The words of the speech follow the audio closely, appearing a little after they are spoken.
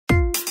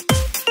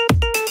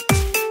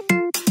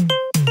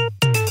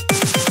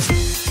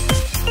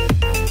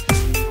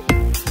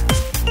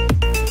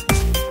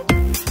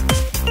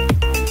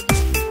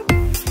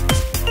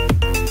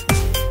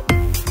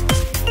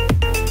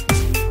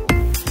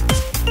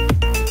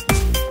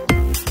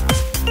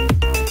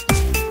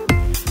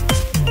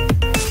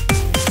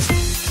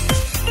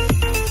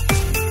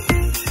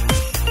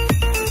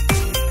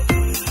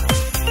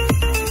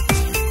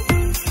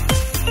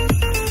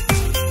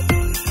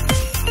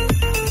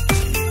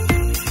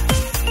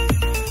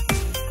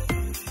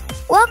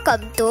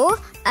Welcome to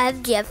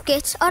IFGF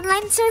Kids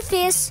Online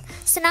Service.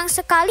 Senang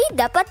sekali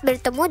dapat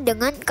bertemu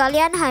dengan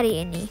kalian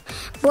hari ini.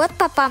 Buat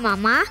papa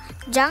mama,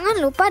 jangan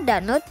lupa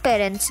download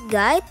Parents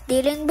Guide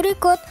di link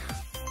berikut.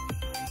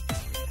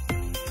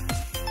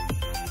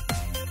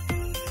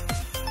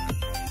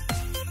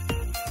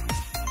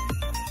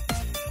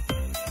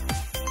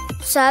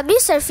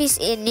 Sehabis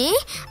servis ini,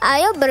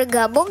 ayo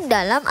bergabung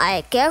dalam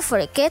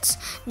IFGF Kids,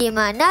 di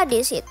mana di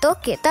situ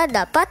kita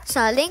dapat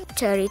saling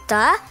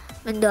cerita,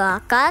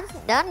 mendoakan,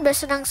 dan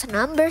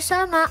bersenang-senang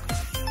bersama.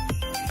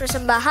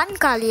 Persembahan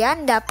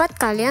kalian dapat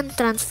kalian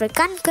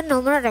transferkan ke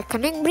nomor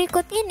rekening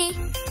berikut ini.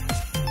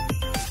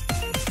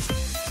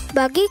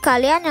 Bagi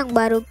kalian yang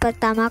baru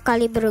pertama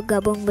kali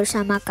bergabung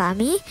bersama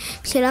kami,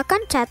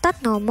 silakan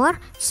catat nomor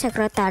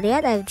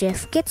sekretariat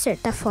IFGF Kids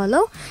serta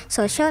follow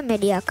sosial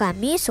media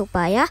kami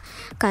supaya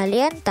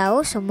kalian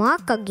tahu semua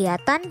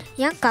kegiatan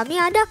yang kami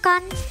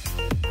adakan.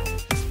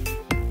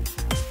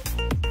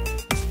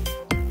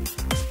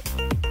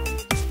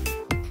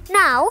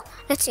 Now,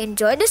 let's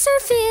enjoy the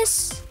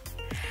service.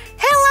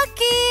 Hello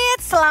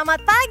kids, selamat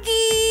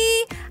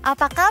pagi.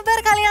 Apa kabar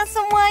kalian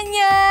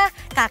semuanya?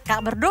 Kakak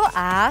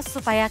berdoa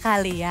supaya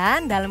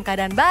kalian dalam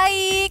keadaan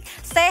baik,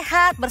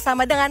 sehat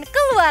bersama dengan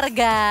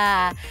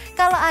keluarga.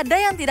 Kalau ada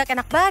yang tidak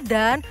enak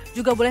badan,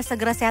 juga boleh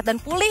segera sehat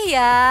dan pulih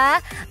ya.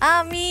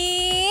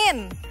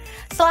 Amin.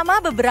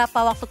 Selama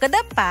beberapa waktu ke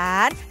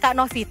depan, Kak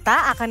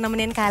Novita akan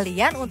nemenin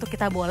kalian untuk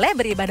kita boleh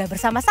beribadah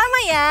bersama-sama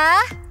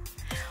ya.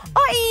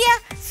 Oh iya,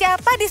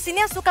 siapa di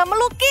sini yang suka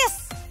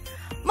melukis?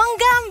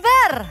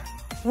 Menggambar?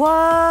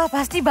 Wah,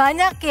 pasti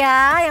banyak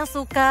ya yang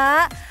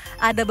suka.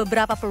 Ada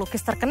beberapa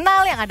pelukis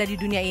terkenal yang ada di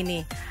dunia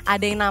ini.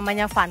 Ada yang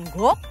namanya Van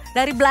Gogh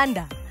dari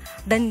Belanda.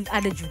 Dan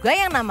ada juga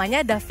yang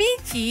namanya Da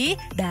Vinci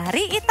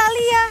dari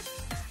Italia.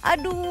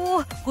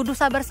 Aduh, kudu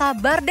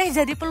sabar-sabar deh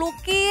jadi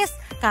pelukis.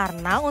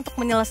 Karena untuk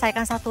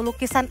menyelesaikan satu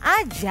lukisan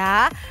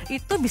aja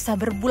itu bisa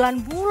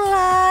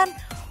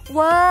berbulan-bulan.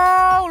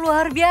 Wow,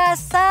 luar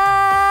biasa.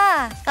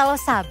 Kalau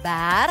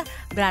sabar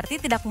berarti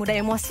tidak mudah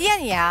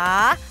emosian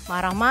ya,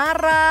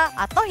 marah-marah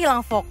atau hilang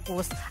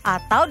fokus,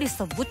 atau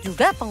disebut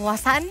juga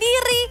penguasaan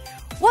diri.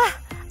 Wah,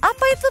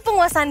 apa itu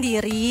penguasaan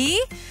diri?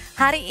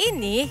 Hari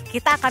ini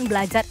kita akan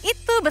belajar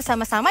itu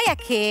bersama-sama ya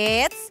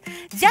kids.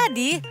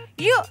 Jadi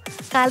yuk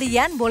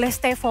kalian boleh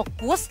stay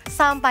fokus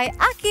sampai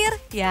akhir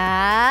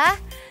ya.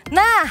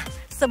 Nah,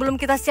 sebelum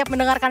kita siap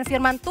mendengarkan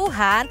firman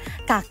Tuhan,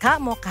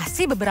 kakak mau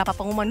kasih beberapa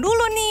pengumuman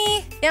dulu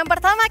nih. Yang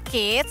pertama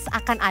kids,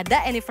 akan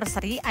ada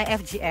anniversary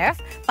IFGF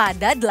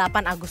pada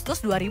 8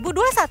 Agustus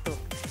 2021.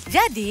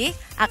 Jadi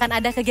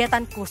akan ada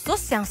kegiatan khusus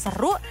yang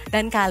seru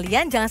dan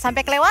kalian jangan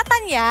sampai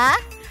kelewatan ya.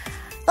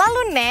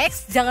 Lalu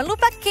next, jangan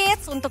lupa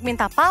kids untuk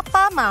minta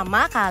papa,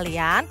 mama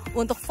kalian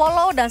untuk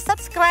follow dan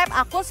subscribe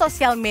akun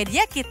sosial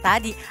media kita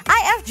di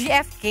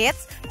IFGF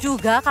Kids.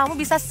 Juga kamu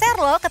bisa share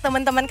loh ke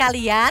teman-teman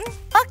kalian.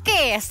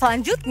 Oke,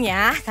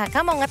 selanjutnya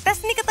kakak mau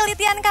ngetes nih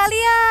ketelitian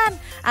kalian.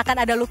 Akan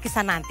ada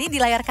lukisan nanti di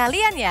layar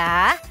kalian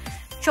ya.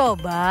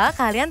 Coba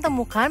kalian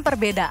temukan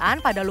perbedaan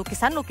pada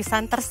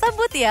lukisan-lukisan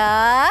tersebut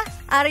ya.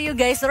 Are you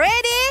guys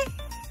ready?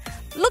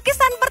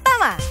 Lukisan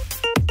pertama.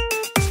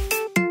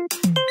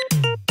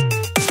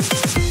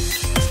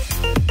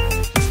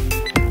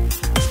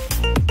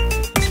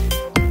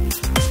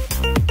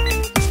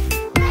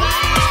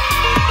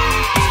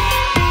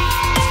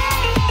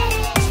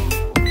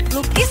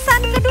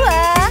 Lukisan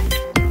kedua.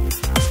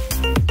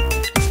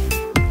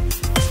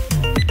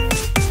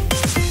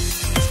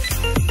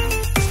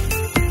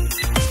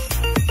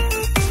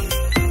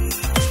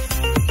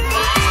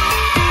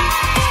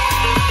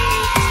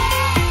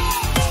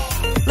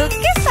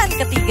 Lukisan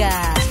ketiga.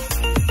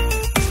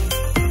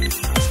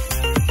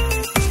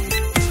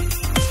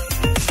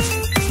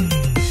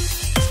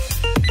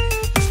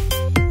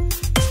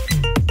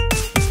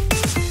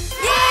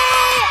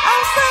 Yeay,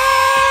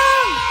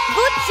 awesome!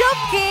 Good job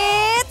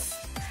kids!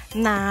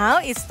 Now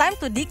it's time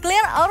to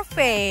declare our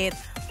faith.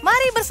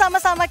 Mari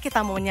bersama-sama kita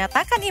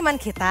menyatakan iman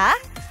kita.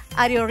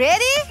 Are you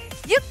ready?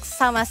 Yuk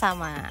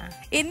sama-sama.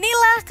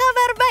 Inilah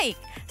kabar baik.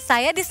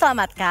 Saya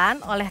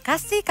diselamatkan oleh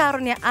kasih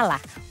karunia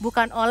Allah,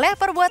 bukan oleh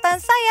perbuatan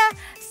saya.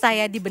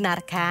 Saya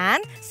dibenarkan,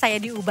 saya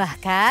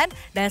diubahkan,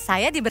 dan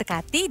saya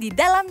diberkati di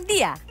dalam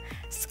Dia.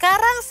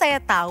 Sekarang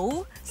saya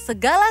tahu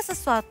segala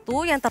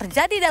sesuatu yang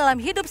terjadi dalam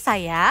hidup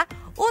saya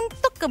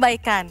untuk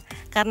kebaikan.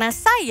 Karena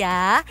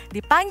saya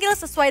dipanggil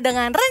sesuai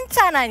dengan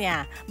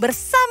rencananya.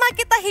 Bersama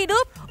kita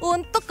hidup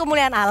untuk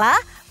kemuliaan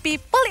Allah.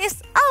 People is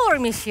our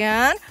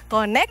mission.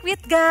 Connect with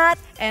God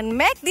and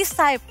make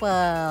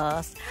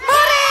disciples.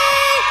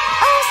 Hooray!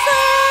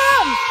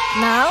 Awesome!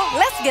 Now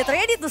let's get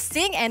ready to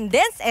sing and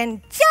dance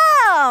and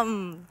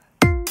jump.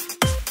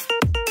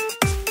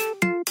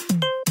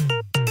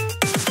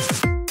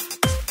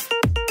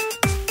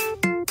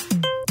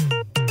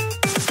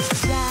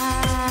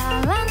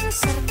 Jalan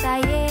serta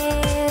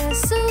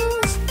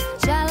Yesus,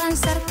 jalan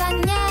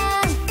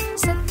sertanya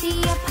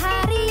setiap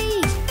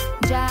hari.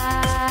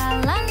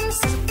 Jalan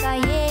serta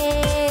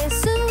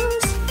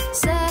Yesus,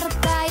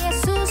 serta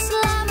Yesus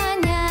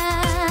selamanya.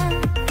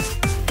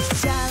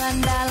 Jalan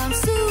dalam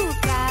surga.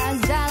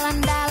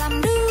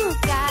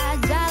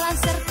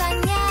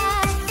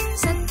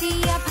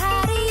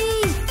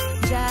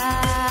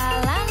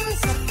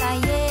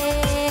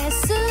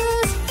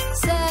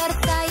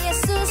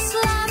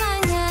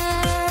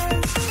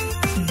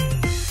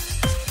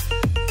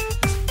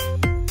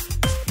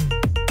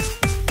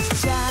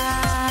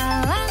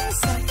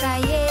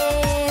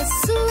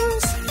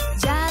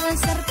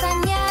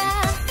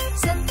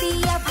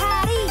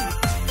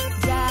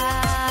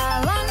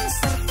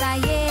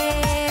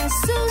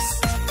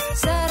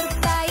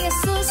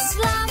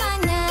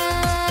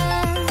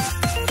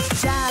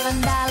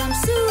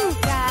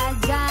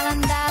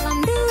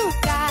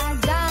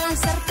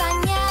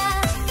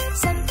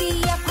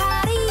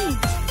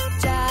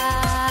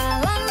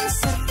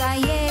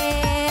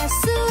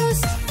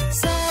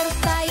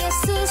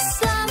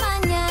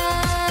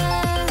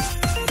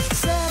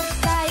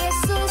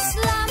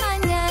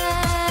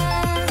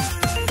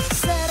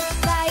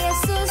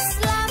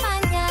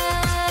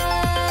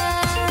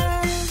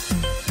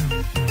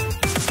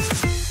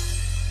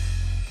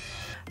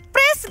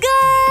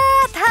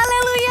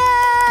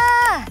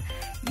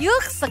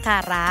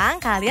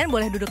 Sekarang kalian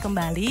boleh duduk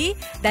kembali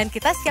dan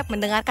kita siap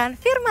mendengarkan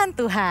firman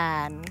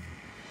Tuhan.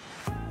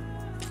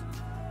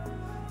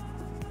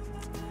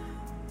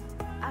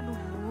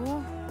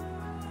 Aduh,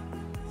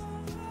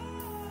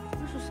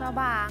 ini susah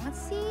banget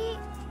sih.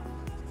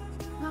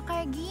 Nggak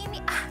kayak gini.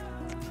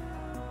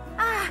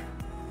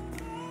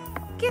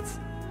 Kids,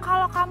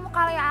 kalau kamu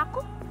kayak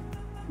aku,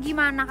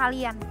 gimana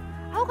kalian?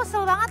 Aku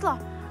kesel banget loh.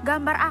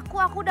 Gambar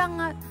aku udah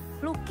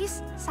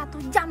ngelukis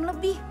 1 jam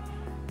lebih.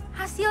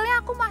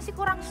 Hasilnya aku masih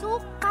kurang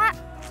suka.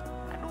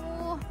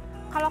 Aduh,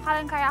 kalau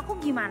kalian kayak aku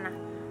gimana?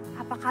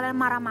 Apa kalian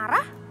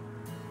marah-marah?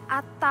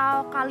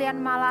 Atau kalian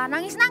malah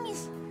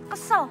nangis-nangis,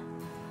 kesel?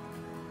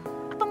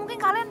 Atau mungkin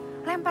kalian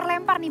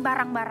lempar-lempar nih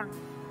barang-barang,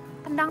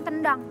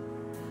 tendang-tendang.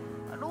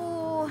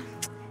 Aduh,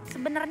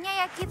 sebenarnya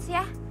ya kids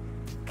ya,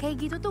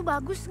 kayak gitu tuh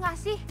bagus gak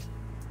sih?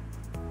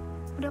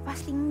 Udah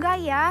pasti enggak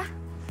ya.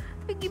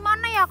 Tapi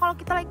gimana ya kalau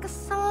kita lagi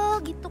kesel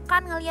gitu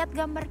kan ngelihat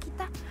gambar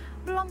kita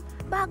belum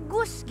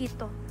bagus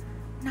gitu.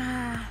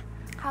 Nah,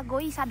 Kak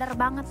Goi sadar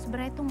banget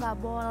sebenarnya itu gak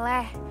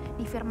boleh.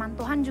 Di firman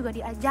Tuhan juga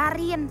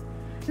diajarin.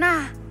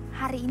 Nah,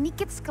 hari ini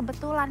kids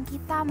kebetulan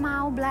kita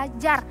mau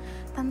belajar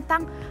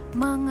tentang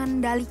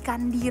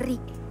mengendalikan diri.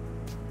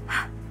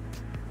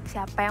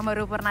 Siapa yang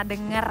baru pernah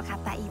dengar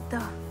kata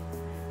itu?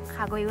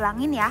 Kak Goi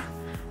ulangin ya.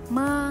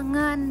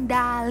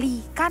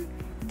 Mengendalikan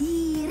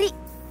diri.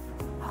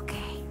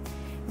 Oke,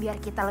 biar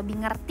kita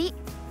lebih ngerti,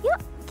 yuk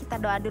kita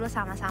doa dulu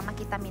sama-sama.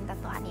 Kita minta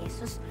Tuhan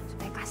Yesus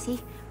supaya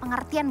kasih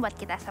pengertian buat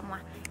kita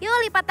semua.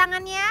 Yuk lipat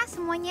tangannya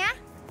semuanya.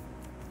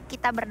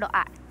 Kita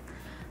berdoa.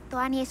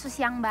 Tuhan Yesus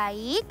yang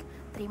baik,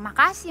 terima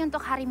kasih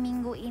untuk hari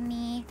Minggu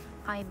ini.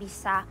 Kami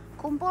bisa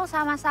kumpul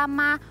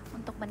sama-sama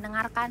untuk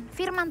mendengarkan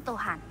firman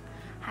Tuhan.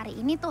 Hari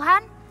ini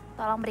Tuhan,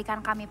 tolong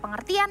berikan kami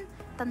pengertian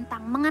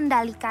tentang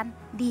mengendalikan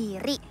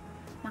diri.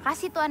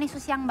 Makasih Tuhan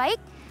Yesus yang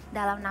baik.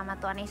 Dalam nama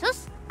Tuhan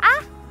Yesus,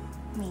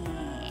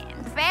 amin.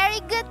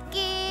 Very good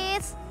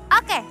kids.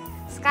 Oke,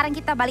 sekarang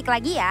kita balik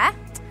lagi ya.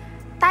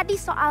 Tadi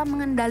soal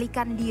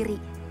mengendalikan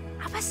diri.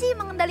 Apa sih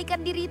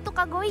mengendalikan diri itu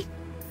Kak Goi?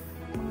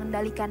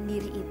 Mengendalikan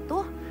diri itu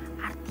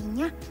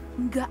artinya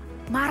nggak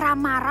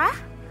marah-marah,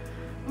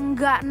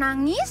 nggak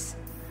nangis,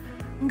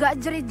 nggak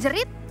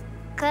jerit-jerit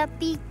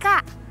ketika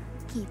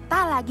kita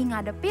lagi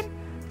ngadepin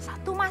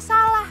satu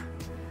masalah.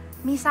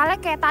 Misalnya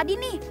kayak tadi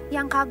nih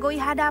yang Kak Goi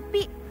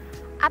hadapi.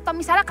 Atau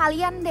misalnya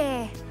kalian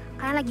deh,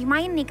 kalian lagi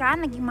main nih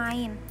kan, lagi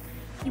main.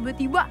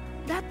 Tiba-tiba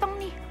datang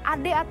nih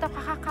adik atau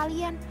kakak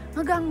kalian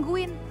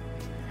ngegangguin.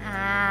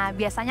 Nah,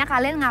 biasanya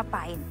kalian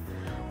ngapain?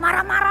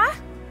 Marah-marah?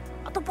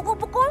 Atau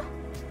pukul-pukul?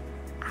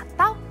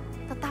 Atau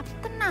tetap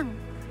tenang,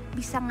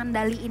 bisa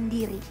ngendaliin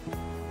diri?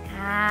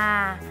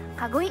 Nah,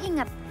 Kak Goi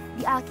ingat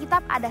di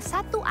Alkitab ada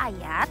satu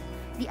ayat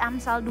di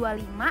Amsal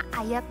 25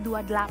 ayat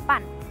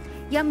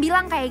 28 yang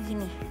bilang kayak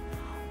gini.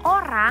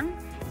 Orang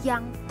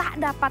yang tak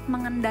dapat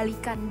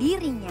mengendalikan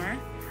dirinya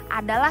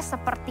adalah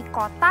seperti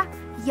kota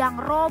yang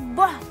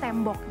roboh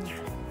temboknya.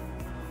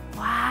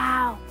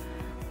 Wow,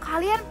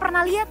 kalian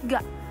pernah lihat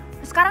gak?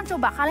 Sekarang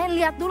coba kalian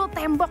lihat dulu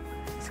tembok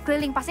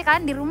sekeliling. Pasti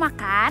kalian di rumah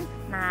kan?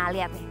 Nah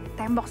lihat nih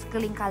tembok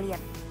sekeliling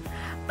kalian.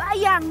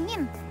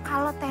 Bayangin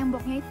kalau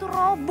temboknya itu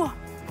roboh.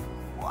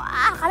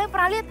 Wah, kalian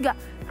pernah lihat gak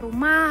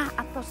rumah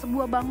atau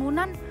sebuah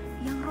bangunan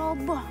yang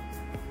roboh?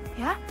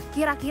 Ya,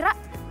 kira-kira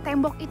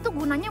tembok itu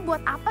gunanya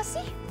buat apa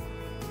sih?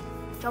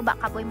 Coba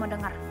Kak Goi mau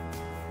dengar.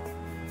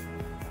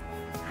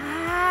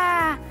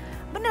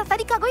 Bener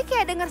tadi Kak Goi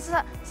kayak dengar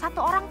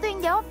satu orang tuh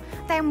yang jawab,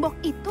 tembok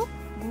itu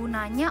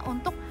gunanya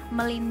untuk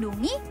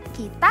melindungi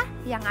kita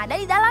yang ada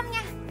di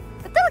dalamnya.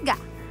 Betul gak?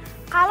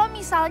 Kalau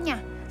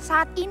misalnya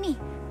saat ini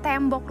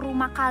tembok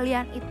rumah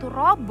kalian itu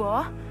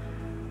roboh,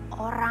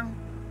 orang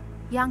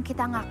yang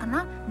kita gak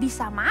kenal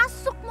bisa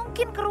masuk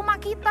mungkin ke rumah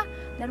kita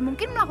dan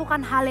mungkin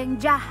melakukan hal yang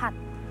jahat.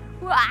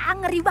 Wah,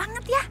 ngeri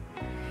banget ya.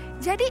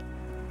 Jadi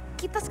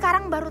kita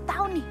sekarang baru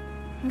tahu nih.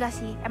 Enggak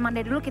sih, emang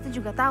dari dulu kita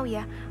juga tahu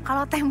ya.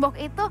 Kalau tembok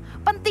itu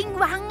penting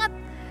banget.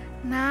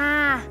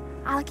 Nah,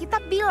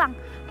 Alkitab bilang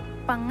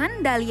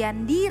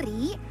pengendalian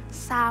diri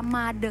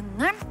sama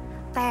dengan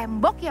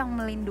tembok yang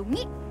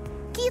melindungi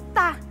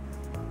kita.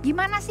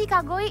 Gimana sih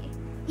Kak Goi?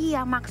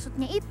 Iya,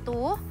 maksudnya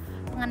itu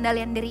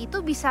pengendalian diri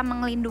itu bisa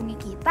melindungi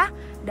kita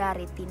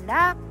dari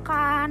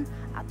tindakan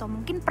atau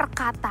mungkin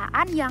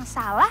perkataan yang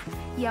salah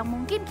yang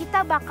mungkin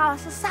kita bakal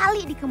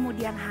sesali di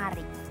kemudian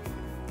hari.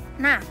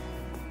 Nah,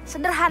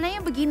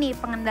 sederhananya begini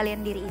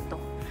pengendalian diri itu.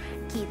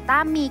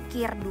 Kita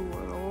mikir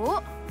dulu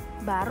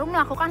baru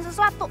melakukan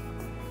sesuatu.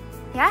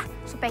 Ya,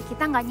 supaya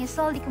kita nggak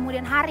nyesel di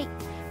kemudian hari.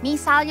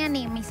 Misalnya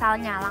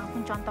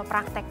langsung contoh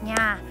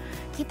prakteknya.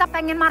 Kita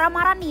pengen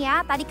marah-marah nih ya.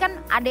 Tadi kan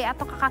adik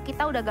atau kakak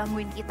kita udah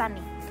gangguin kita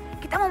nih.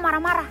 Kita mau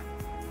marah-marah.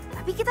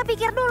 Tapi kita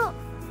pikir dulu.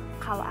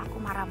 Kalau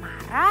aku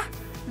marah-marah,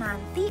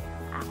 nanti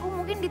aku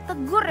mungkin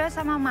ditegur ya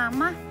sama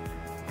mama.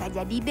 Gak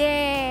jadi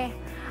deh.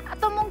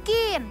 Atau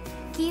mungkin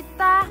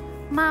kita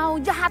mau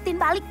jahatin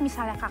balik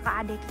misalnya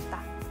kakak adik kita.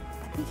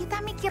 Tapi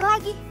kita mikir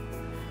lagi.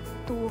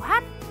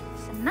 Tuhan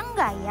seneng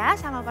gak ya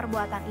sama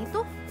perbuatan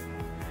itu?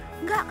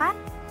 Enggak kan?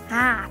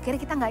 Nah, akhirnya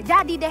kita gak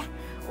jadi deh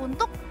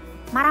untuk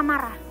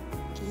marah-marah.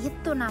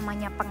 Itu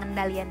namanya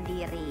pengendalian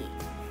diri.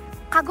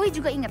 Kak Goy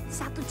juga inget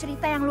satu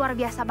cerita yang luar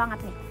biasa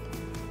banget nih.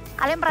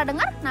 Kalian pernah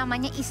dengar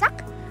namanya Ishak,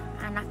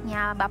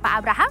 anaknya Bapak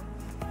Abraham?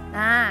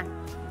 Nah,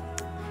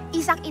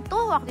 Ishak itu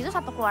waktu itu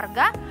satu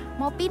keluarga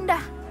mau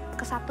pindah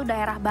ke satu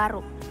daerah baru.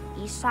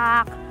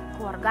 Ishak,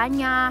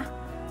 keluarganya,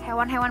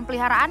 hewan-hewan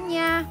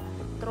peliharaannya,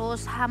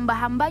 terus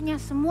hamba-hambanya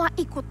semua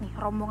ikut nih,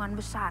 rombongan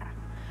besar.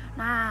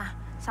 Nah,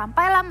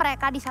 sampailah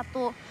mereka di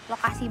satu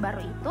lokasi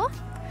baru itu.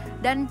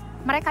 Dan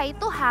mereka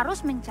itu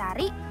harus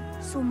mencari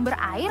sumber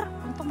air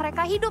untuk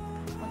mereka hidup.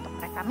 Untuk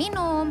mereka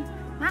minum,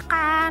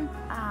 makan,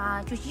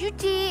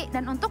 cuci-cuci,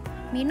 dan untuk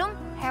minum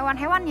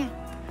hewan-hewannya.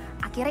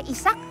 Akhirnya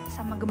Ishak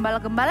sama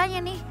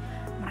gembala-gembalanya nih,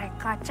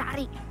 mereka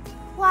cari.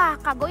 Wah,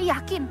 Kak Goy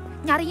yakin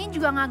nyarinya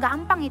juga gak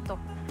gampang itu.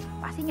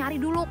 Pasti nyari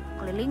dulu,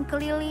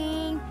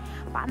 keliling-keliling,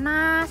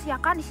 panas ya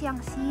kan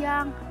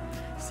siang-siang.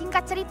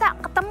 Singkat cerita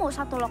ketemu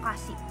satu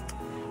lokasi.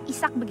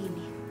 Ishak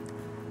begini,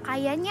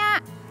 kayaknya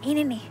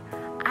ini nih,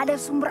 ada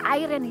sumber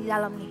air yang di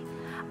dalam nih.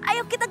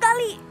 Ayo kita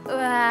gali.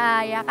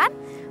 Wah ya kan,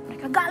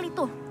 mereka gali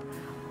tuh.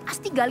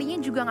 Pasti galinya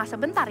juga gak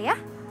sebentar ya,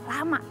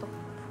 lama tuh.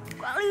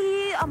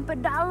 Gali sampai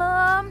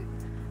dalam.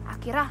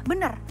 Akhirnya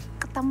bener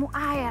ketemu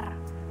air.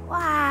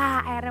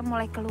 Wah, airnya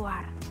mulai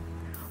keluar.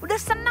 Udah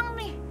seneng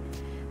nih.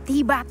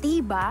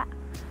 Tiba-tiba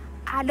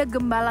ada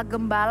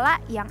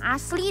gembala-gembala yang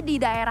asli di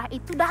daerah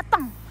itu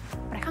datang.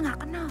 Mereka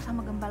gak kenal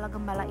sama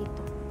gembala-gembala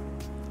itu.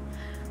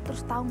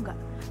 Terus tahu gak,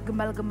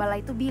 gembala-gembala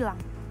itu bilang,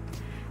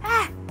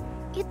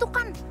 itu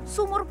kan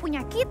sumur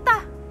punya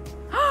kita.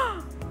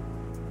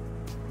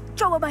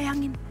 Coba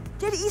bayangin,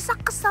 jadi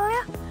Ishak kesel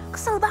ya.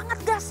 Kesel banget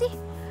gak sih?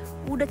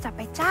 Udah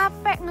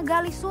capek-capek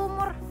ngegali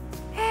sumur.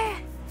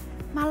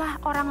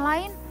 Malah orang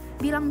lain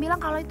bilang-bilang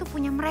kalau itu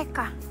punya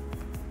mereka.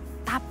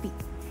 Tapi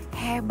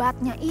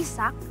hebatnya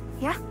Ishak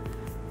ya,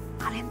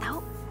 kalian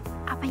tahu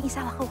apa yang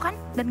Ishak lakukan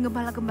dan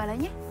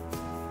gembala-gembalanya?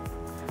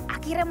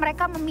 Akhirnya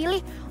mereka memilih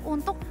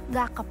untuk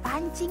gak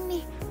kepancing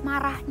nih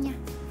marahnya.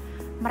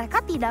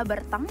 Mereka tidak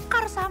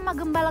bertengkar sama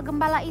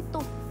gembala-gembala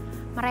itu.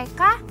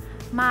 Mereka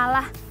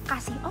malah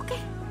kasih, oke,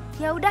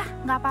 ya udah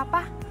nggak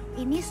apa-apa.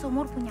 Ini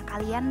sumur punya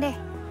kalian deh.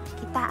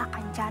 Kita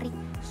akan cari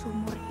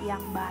sumur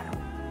yang baru.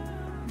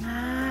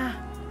 Nah,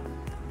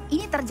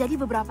 ini terjadi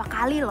beberapa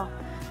kali loh,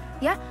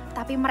 ya.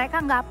 Tapi mereka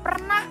nggak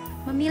pernah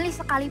memilih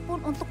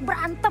sekalipun untuk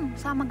berantem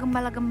sama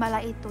gembala-gembala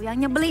itu, yang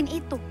nyebelin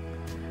itu.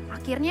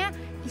 Akhirnya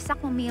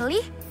Ishak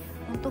memilih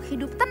untuk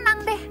hidup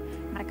tenang deh.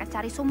 Mereka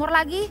cari sumur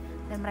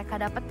lagi. Dan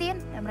mereka dapetin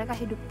dan mereka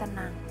hidup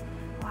tenang.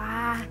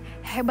 Wah,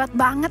 hebat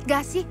banget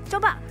gak sih?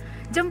 Coba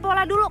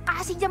jempolnya dulu,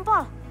 kasih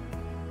jempol.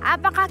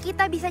 Apakah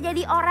kita bisa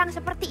jadi orang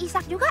seperti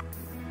Ishak juga?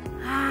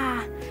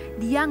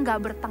 Dia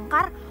gak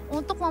bertengkar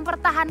untuk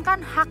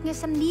mempertahankan haknya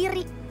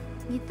sendiri.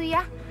 Gitu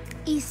ya.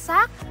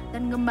 Ishak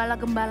dan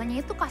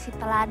gembala-gembalanya itu kasih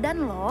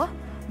teladan loh.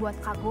 Buat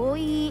Kak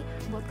Goy,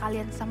 buat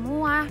kalian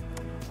semua.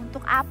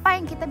 Untuk apa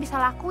yang kita bisa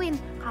lakuin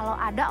kalau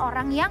ada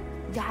orang yang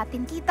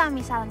jahatin kita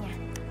misalnya.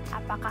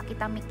 Apakah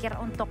kita mikir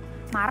untuk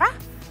marah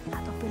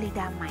atau pilih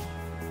damai?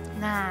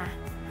 Nah,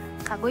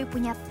 Kak Goy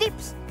punya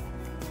tips.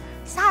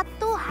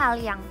 Satu hal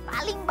yang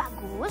paling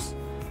bagus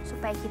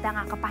supaya kita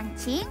gak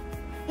kepancing.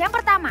 Yang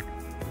pertama,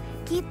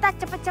 kita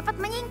cepet-cepet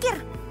menyingkir.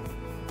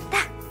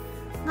 Dah,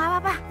 gak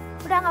apa-apa,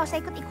 udah gak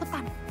usah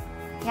ikut-ikutan.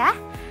 Ya.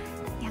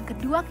 Yang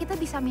kedua, kita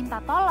bisa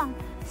minta tolong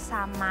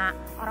sama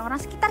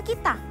orang-orang sekitar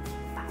kita.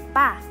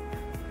 Papa,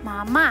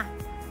 mama,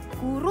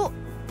 guru.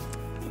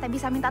 Kita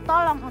bisa minta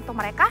tolong untuk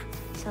mereka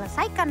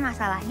selesaikan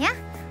masalahnya,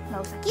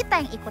 gak usah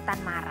kita yang ikutan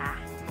marah.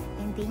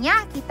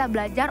 Intinya kita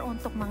belajar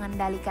untuk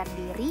mengendalikan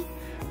diri,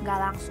 gak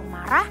langsung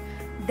marah,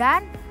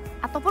 dan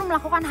ataupun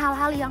melakukan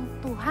hal-hal yang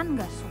Tuhan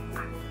gak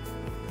suka.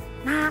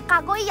 Nah,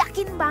 Kak Goy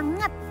yakin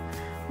banget.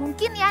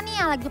 Mungkin ya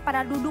nih yang lagi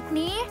pada duduk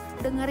nih,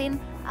 dengerin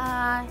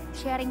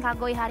sharing Kak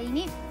Goy hari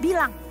ini,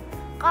 bilang,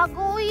 Kak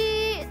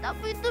Goy,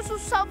 tapi itu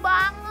susah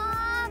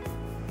banget.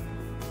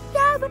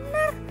 Ya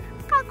bener,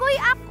 Kak Goy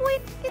akuin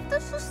itu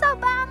susah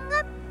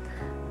banget.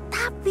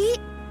 Tapi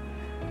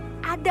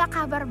ada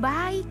kabar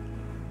baik,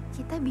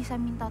 kita bisa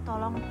minta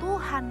tolong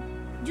Tuhan.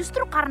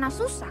 Justru karena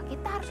susah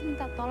kita harus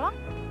minta tolong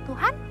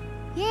Tuhan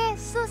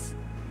Yesus.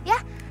 Ya,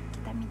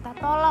 kita minta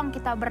tolong,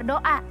 kita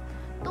berdoa.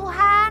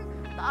 Tuhan,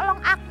 tolong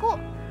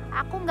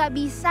aku gak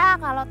bisa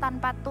kalau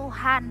tanpa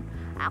Tuhan.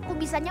 Aku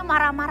bisanya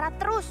marah-marah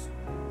terus.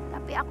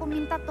 Tapi aku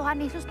minta Tuhan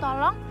Yesus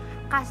tolong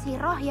kasih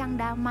roh yang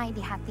damai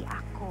di hati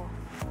aku.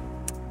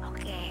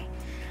 Oke,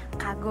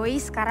 Kak Goy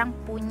sekarang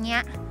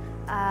punya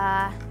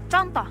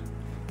contoh.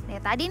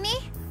 Nih tadi nih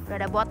udah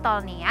ada botol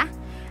nih ya.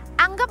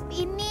 Anggap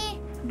ini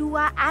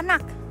 2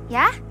 anak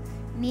ya.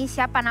 Ini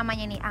siapa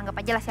namanya nih? Anggap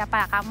aja lah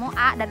siapa, kamu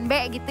A dan B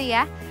gitu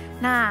ya.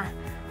 Nah,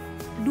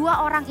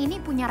 2 orang ini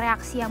punya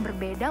reaksi yang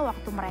berbeda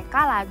waktu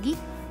mereka lagi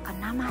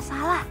kena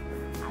masalah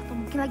atau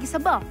mungkin lagi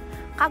sebel.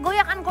 Kak Goy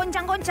akan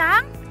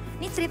goncang-goncang.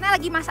 Ini ceritanya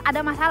lagi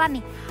ada masalah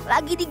nih.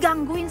 Lagi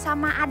digangguin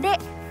sama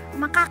adek,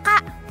 sama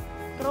kakak.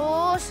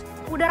 Terus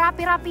udah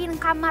rapi-rapiin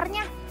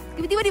kamarnya,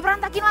 tiba-tiba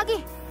diberantakin lagi.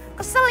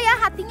 Kesel ya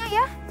hatinya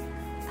ya.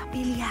 Tapi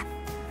lihat,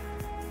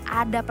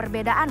 ada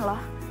perbedaan loh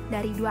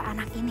dari dua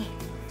anak ini.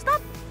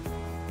 Stop.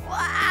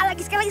 Wah,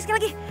 sekali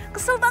lagi.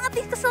 Kesel banget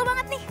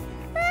nih.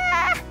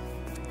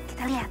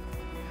 Kita lihat.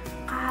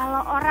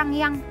 Kalau orang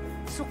yang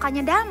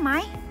sukanya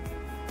damai,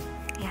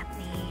 lihat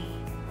nih.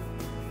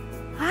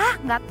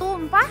 Nggak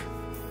tumpah.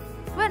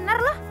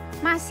 Bener loh,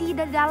 masih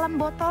di dalam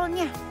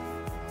botolnya.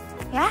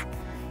 Ya.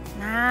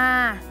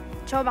 Nah,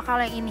 coba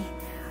kalau yang ini.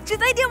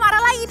 Ceritanya dia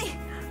marah lagi nih.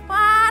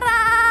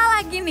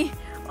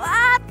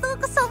 Wah, tuh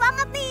kesel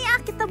banget nih.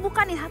 Kita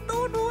buka nih. 1,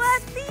 2,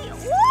 3.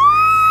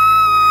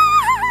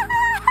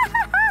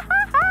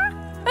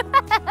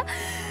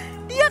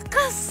 Dia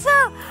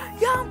kesel.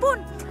 Ya ampun.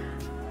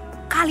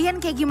 Kalian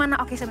kayak gimana?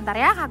 Oke, sebentar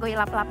ya. Kak Goy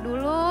lap-lap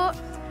dulu.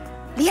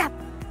 Lihat.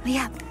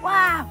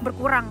 Wah,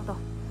 berkurang tuh.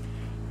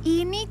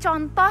 Ini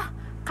contoh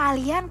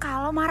kalian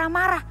kalau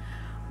marah-marah.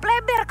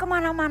 Bleber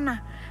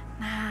kemana-mana.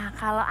 Nah,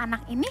 kalau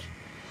anak ini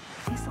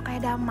suka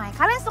damai.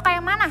 Kalian suka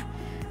yang mana?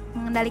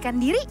 Mengendalikan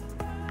diri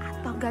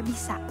atau gak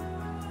bisa?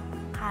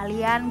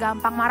 Kalian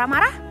gampang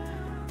marah-marah?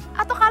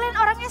 Atau kalian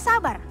orangnya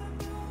sabar?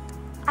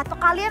 Atau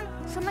kalian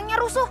senengnya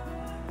rusuh?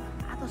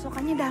 Atau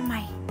sukanya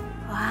damai?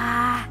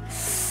 Wah,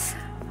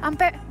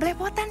 sampai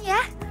belepotan ya?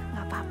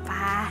 Gak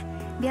apa-apa,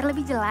 biar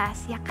lebih jelas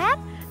ya kan?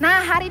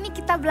 Nah, hari ini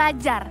kita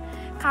belajar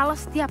kalau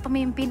setiap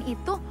pemimpin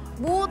itu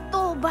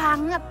butuh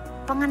banget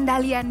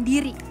pengendalian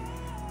diri.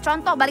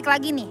 Contoh balik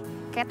lagi nih,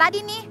 kayak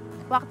tadi nih,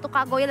 waktu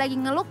Kak Goy lagi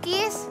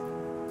ngelukis.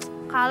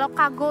 Kalau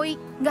Kak Goy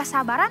gak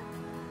sabaran,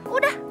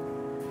 udah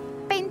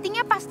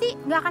paintingnya pasti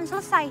gak akan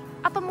selesai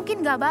atau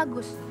mungkin gak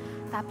bagus.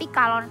 Tapi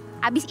kalau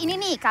abis ini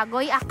nih Kak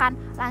Goy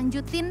akan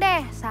lanjutin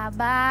deh,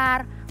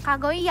 sabar.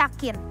 Kak Goy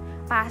yakin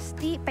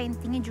pasti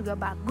paintingnya juga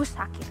bagus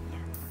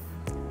akhirnya.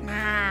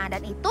 Nah,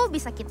 dan itu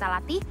bisa kita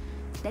latih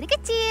dari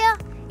kecil.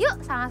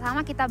 Yuk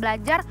sama-sama kita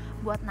belajar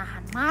buat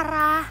nahan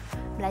marah,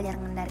 belajar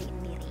ngendaliin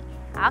diri.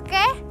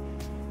 Oke,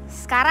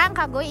 sekarang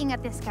Kak Goy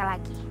ingetin sekali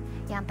lagi.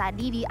 Yang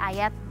tadi di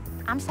ayat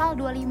Amsal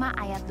 25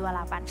 ayat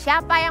 28.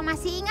 Siapa yang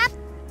masih ingat?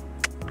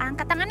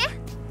 Angkat tangannya.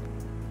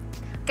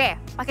 Oke,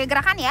 pakai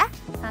gerakan ya.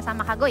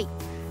 Sama-sama Kak Goy.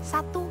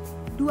 1,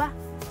 2,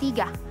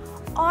 3.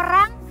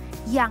 Orang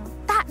yang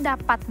tak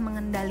dapat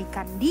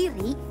mengendalikan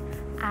diri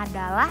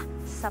adalah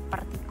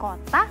seperti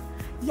kota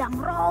yang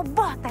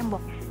roboh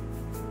temboknya.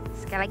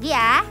 Sekali lagi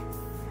ya.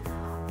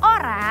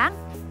 Orang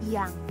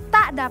yang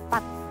tak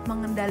dapat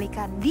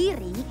mengendalikan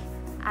diri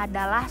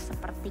adalah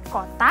seperti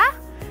kota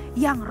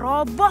yang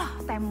roboh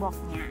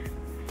temboknya.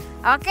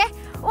 Oke,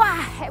 wah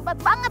hebat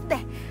banget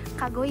deh.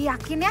 Kak Goy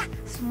yakin ya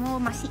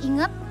semua masih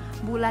ingat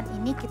bulan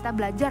ini kita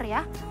belajar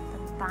ya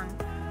tentang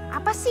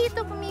apa sih itu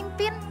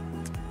pemimpin.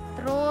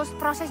 Terus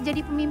proses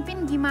jadi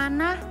pemimpin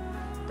gimana.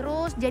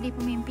 Terus jadi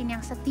pemimpin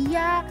yang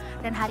setia.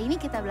 Dan hari ini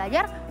kita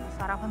belajar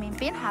seorang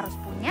pemimpin harus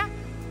punya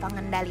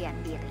pengendalian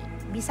diri.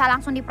 Bisa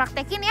langsung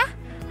dipraktekin ya.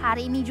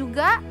 Hari ini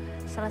juga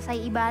selesai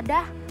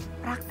ibadah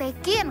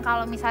praktekin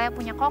kalau misalnya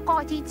punya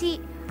koko, cici,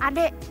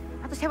 adek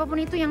atau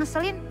siapapun itu yang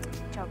ngeselin.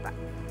 Coba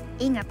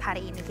ingat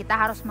hari ini kita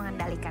harus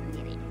mengendalikan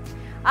diri.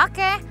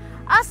 Oke,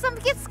 awesome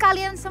kids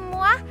kalian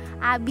semua.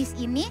 Abis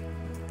ini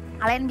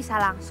kalian bisa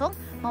langsung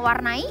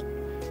mewarnai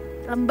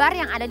lembar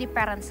yang ada di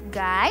Parents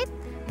Guide.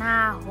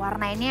 Nah,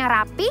 warnainnya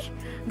rapih,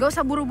 gak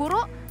usah buru-buru,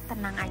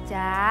 tenang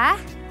aja.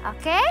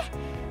 Oke,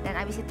 dan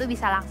abis itu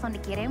bisa langsung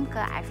dikirim ke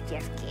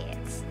IFGF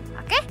Kids.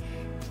 Oke,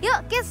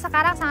 yuk kids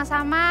sekarang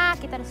sama-sama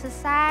kita udah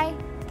selesai,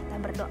 kita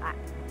berdoa.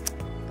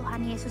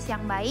 Tuhan Yesus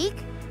yang baik,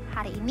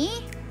 hari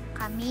ini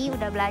kami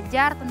udah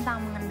belajar tentang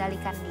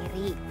mengendalikan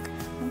diri.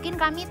 Mungkin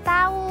kami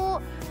tahu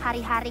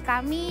hari-hari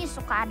kami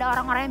suka ada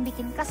orang-orang yang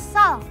bikin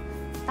kesel.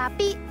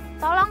 Tapi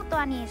tolong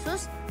Tuhan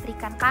Yesus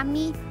berikan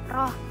kami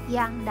roh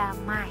yang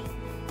damai.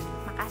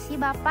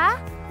 Makasih Bapa,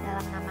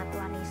 dalam nama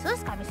Tuhan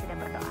Yesus kami sudah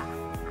berdoa.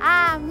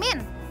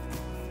 Amin.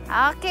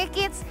 Oke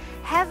kids,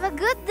 have a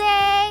good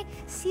day.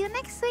 See you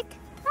next week.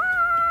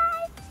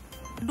 Bye.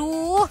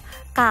 Duh,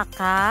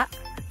 kakak,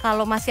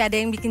 kalau masih ada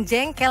yang bikin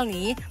jengkel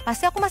nih,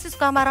 pasti aku masih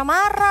suka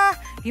marah-marah.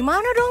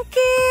 Gimana dong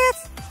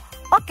kids?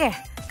 Oke,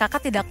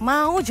 kakak tidak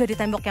mau jadi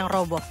tembok yang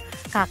roboh.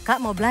 Kakak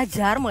mau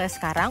belajar mulai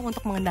sekarang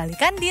untuk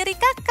mengendalikan diri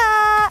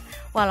kakak.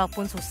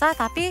 Walaupun susah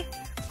tapi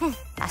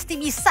pasti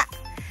bisa.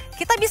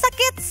 Kita bisa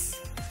kids.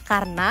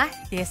 Karena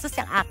Yesus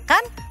yang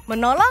akan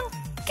menolong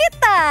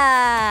kita.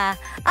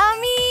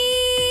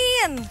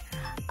 Amin.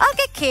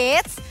 Oke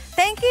kids,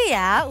 thank you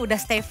ya udah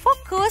stay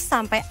fokus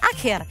sampai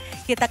akhir.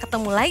 Kita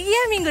ketemu lagi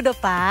ya minggu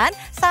depan.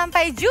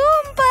 Sampai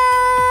jumpa.